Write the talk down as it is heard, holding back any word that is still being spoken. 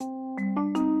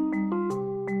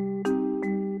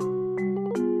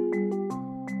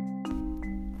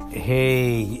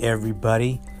Hey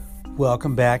everybody,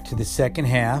 welcome back to the second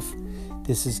half.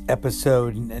 This is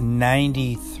episode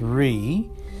 93,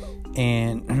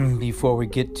 and before we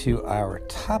get to our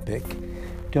topic,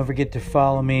 don't forget to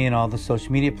follow me on all the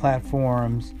social media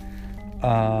platforms,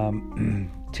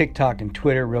 TikTok and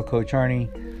Twitter, Real Coach Arnie,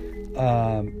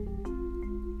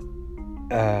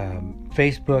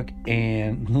 Facebook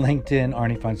and LinkedIn,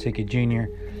 Arnie Fonseca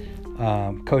Jr.,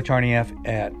 Coach Arnie F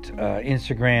at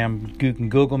Instagram. You can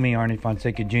Google me, Arnie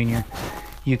Fonseca Jr.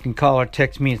 You can call or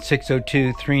text me at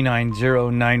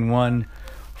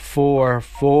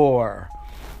 602-390-9144.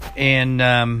 And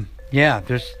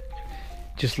there's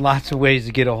just lots of ways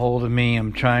to get a hold of me.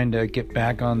 I'm trying to get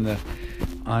back on the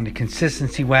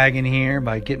consistency wagon here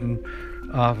by getting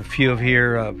off a few of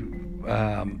here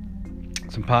some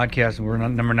podcasts. We're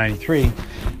on number 93.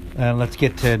 Let's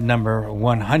get to number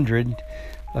 100.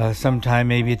 Sometime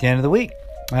maybe at the end of the week.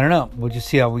 I don't know. We'll just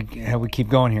see how we keep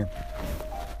going here.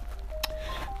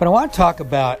 But I want to talk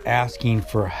about asking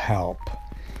for help.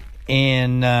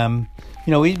 And,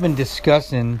 we've been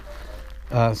discussing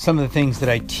some of the things that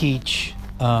I teach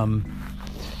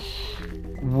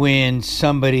when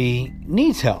somebody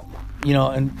needs help.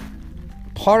 And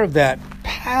part of that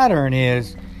pattern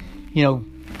is,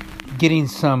 getting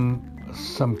some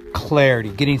clarity,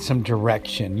 getting some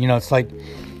direction.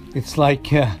 It's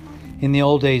like in the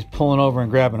old days, pulling over and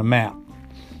grabbing a map,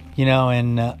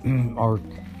 or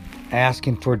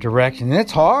asking for direction. And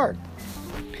it's hard.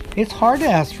 It's hard to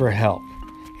ask for help.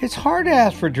 It's hard to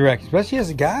ask for direction, especially as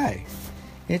a guy.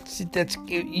 It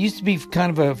used to be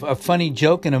kind of a funny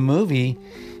joke in a movie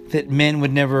that men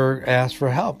would never ask for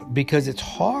help because it's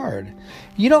hard.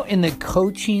 In the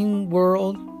coaching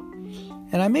world,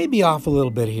 and I may be off a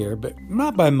little bit here, but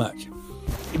not by much.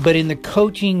 But in the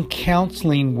coaching,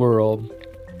 counseling world,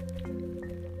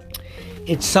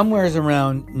 it's somewhere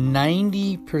around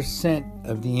 90%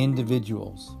 of the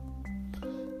individuals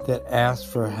that ask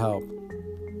for help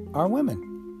are women.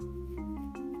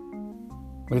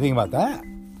 What do you think about that?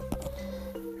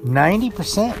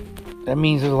 90%. That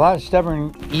means there's a lot of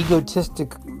stubborn,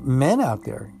 egotistic men out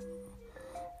there.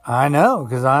 I know,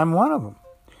 because I'm one of them.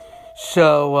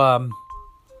 So,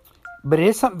 but it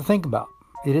is something to think about.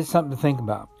 It is something to think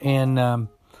about. And,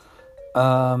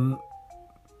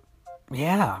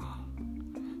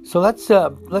 So let's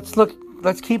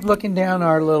keep looking down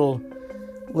our little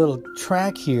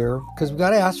track here, because we've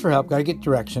got to ask for help, got to get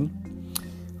direction.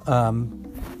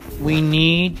 We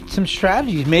need some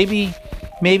strategies. Maybe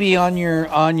on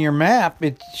your map,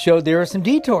 it showed there are some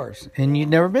detours and you'd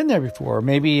never been there before.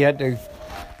 Maybe you had to,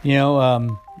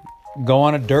 go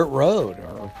on a dirt road,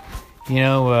 or,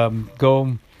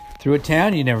 go through a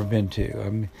town you've never been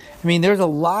to. There's a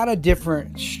lot of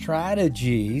different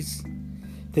strategies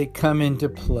that come into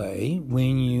play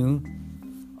when you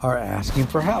are asking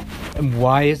for help. And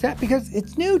why is that? Because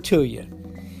it's new to you.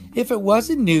 If it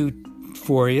wasn't new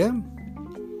for you,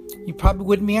 you probably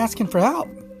wouldn't be asking for help.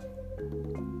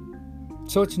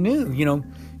 So it's new,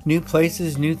 new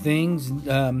places, new things.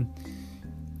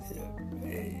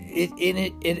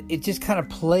 It just kind of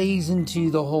plays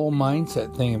into the whole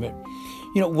mindset thing of it.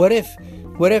 What if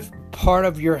part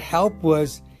of your help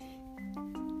was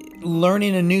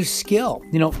learning a new skill?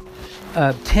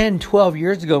 10, 12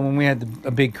 years ago when we had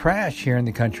a big crash here in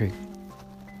the country,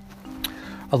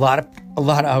 a lot of,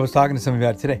 I was talking to somebody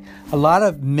about it today, a lot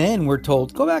of men were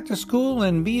told, go back to school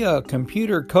and be a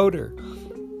computer coder.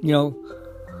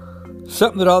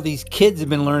 Something that all these kids have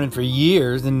been learning for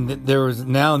years, and there was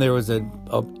a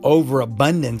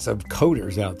overabundance of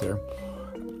coders out there.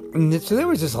 And so there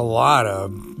was just a lot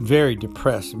of very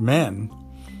depressed men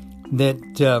that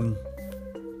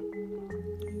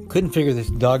couldn't figure this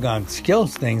doggone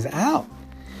skills things out.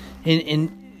 And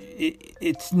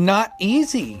it's not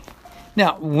easy.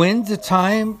 Now, when's the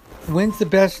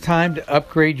best time to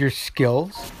upgrade your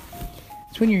skills?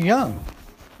 It's when you're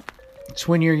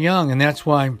young. And that's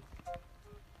why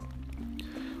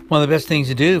one of the best things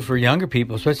to do for younger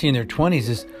people, especially in their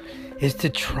 20s, is to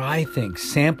try things,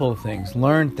 sample things,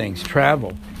 learn things,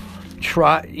 travel.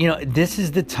 This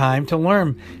is the time to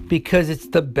learn because it's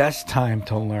the best time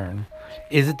to learn.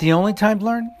 Is it the only time to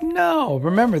learn? No.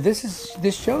 Remember, this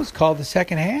show is called The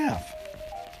Second Half.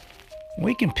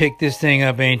 We can pick this thing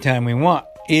up anytime we want.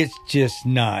 It's just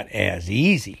not as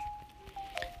easy.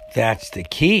 That's the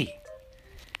key.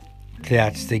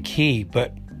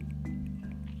 But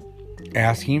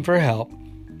asking for help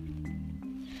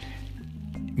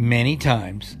many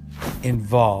times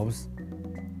involves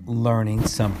learning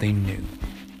something new.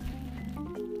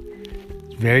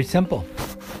 It's very simple.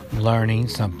 Learning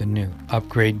something new.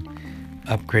 Upgrade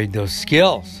those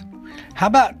skills. How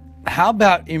about how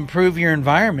about improve your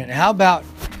environment? How about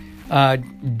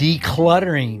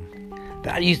decluttering?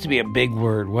 That used to be a big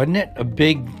word, wasn't it? A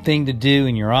big thing to do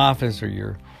in your office or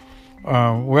your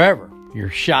wherever, your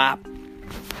shop,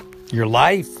 your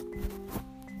life.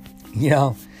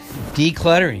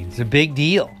 Decluttering is a big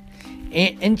deal,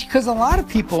 and because a lot of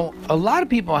people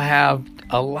have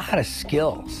a lot of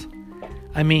skills.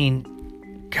 I mean,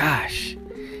 gosh,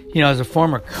 as a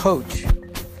former coach,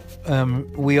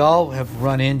 we all have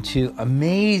run into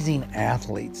amazing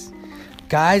athletes,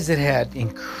 guys that had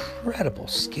incredible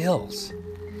skills.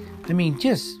 I mean,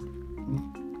 just,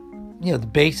 the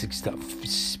basic stuff,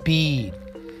 speed,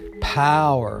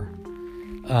 power,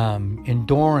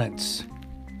 endurance,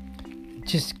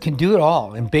 just can do it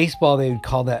all. In baseball, they would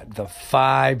call that the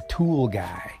 5-tool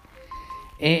guy.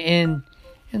 And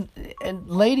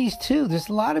ladies too, there's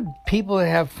a lot of people that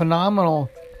have phenomenal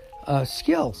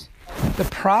skills. The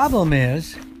problem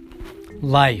is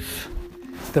life.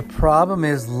 The problem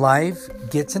is life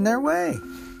gets in their way.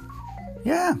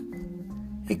 Yeah.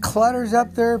 It clutters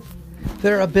up their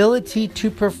ability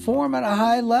to perform at a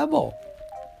high level.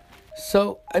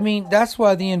 So, that's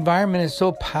why the environment is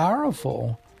so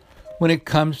powerful when it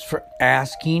comes for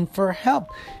asking for help.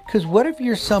 Because what if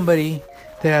you're somebody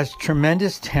that has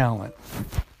tremendous talent?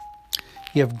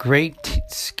 You have great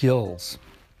skills.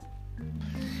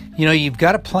 You've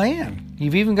got a plan.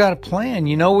 You've even got a plan.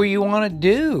 You know where you want to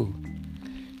do.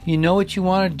 You know what you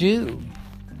want to do.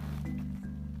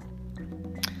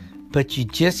 But you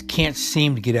just can't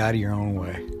seem to get out of your own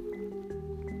way.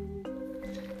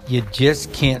 You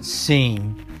just can't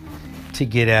seem to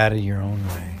get out of your own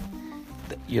way.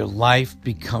 Your life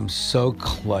becomes so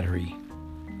cluttery.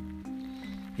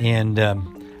 And I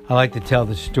like to tell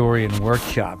the story in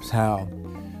workshops how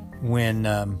when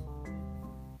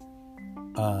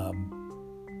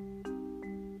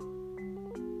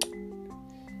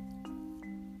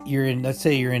let's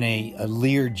say you're in a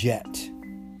Learjet.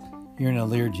 You're in a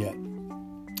Learjet,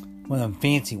 one of them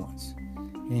fancy ones,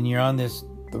 and you're on the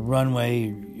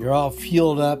runway. You're all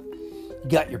fueled up. You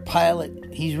got your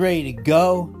pilot. He's ready to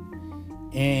go,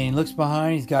 and he looks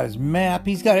behind. He's got his map.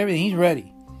 He's got everything. He's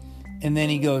ready. And then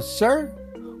he goes, "Sir,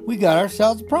 we got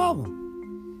ourselves a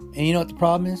problem." And you know what the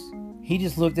problem is? He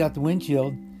just looked out the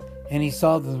windshield, and he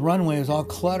saw that the runway was all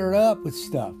cluttered up with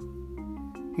stuff.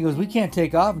 He goes, "We can't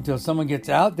take off until someone gets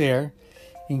out there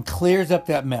and clears up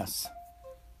that mess."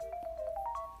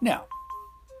 Now,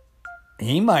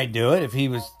 he might do it if he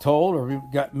was told or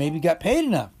maybe got paid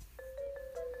enough.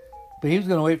 But he was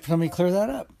going to wait for somebody to clear that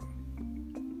up.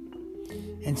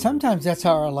 And sometimes that's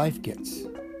how our life gets.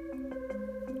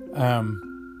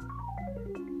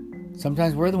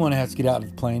 Sometimes we're the one that has to get out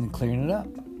of the plane and clearing it up.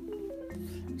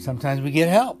 Sometimes we get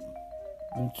help.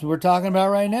 That's what we're talking about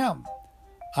right now.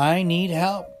 I need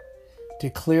help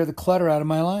to clear the clutter out of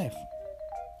my life.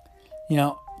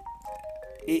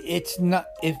 It's not,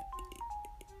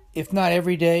 if not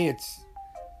every day, it's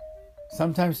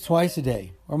sometimes twice a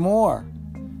day or more.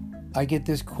 I get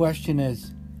this question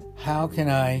is, how can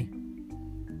I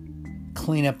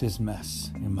clean up this mess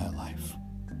in my life?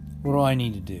 What do I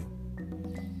need to do?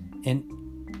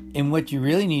 And what you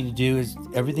really need to do is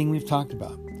everything we've talked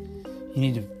about. You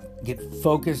need to get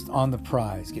focused on the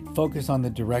prize. Get focused on the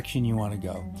direction you want to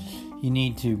go. You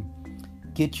need to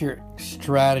get your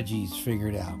strategies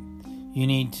figured out. You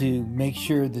need to make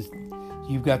sure that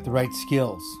you've got the right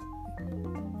skills.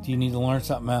 Do you need to learn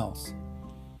something else?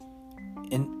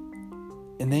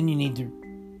 And then you need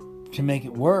to make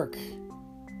it work.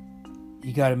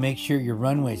 You got to make sure your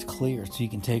runway's clear so you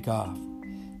can take off.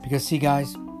 Because see,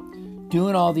 guys,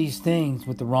 doing all these things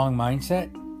with the wrong mindset,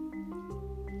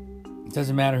 it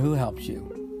doesn't matter who helps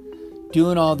you.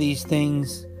 Doing all these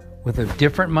things with a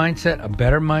different mindset, a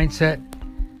better mindset,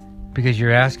 because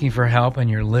you're asking for help and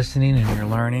you're listening and you're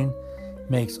learning,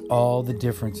 makes all the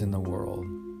difference in the world.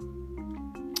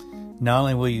 Not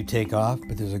only will you take off,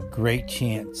 but there's a great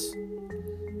chance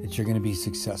that you're going to be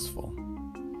successful.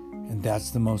 And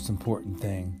that's the most important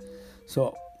thing.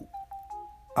 So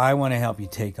I want to help you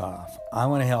take off. I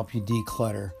want to help you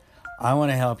declutter. I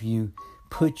want to help you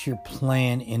put your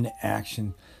plan into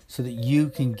action so that you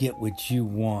can get what you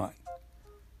want.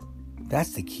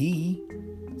 That's the key.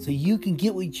 So you can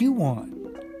get what you want.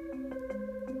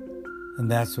 And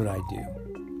that's what I do.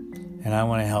 And I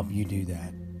want to help you do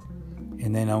that.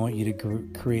 And then I want you to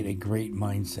create a great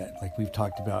mindset, like we've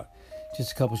talked about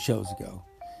just a couple shows ago.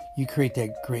 You create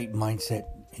that great mindset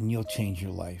and you'll change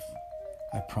your life.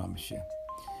 I promise you.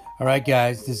 All right,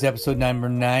 guys, this is episode number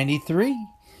 93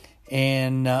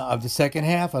 and of the second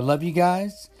half. I love you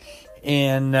guys.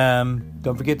 And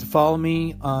don't forget to follow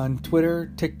me on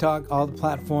Twitter, TikTok, all the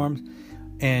platforms.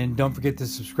 And don't forget to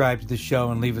subscribe to the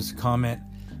show and leave us a comment.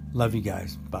 Love you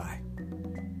guys. Bye.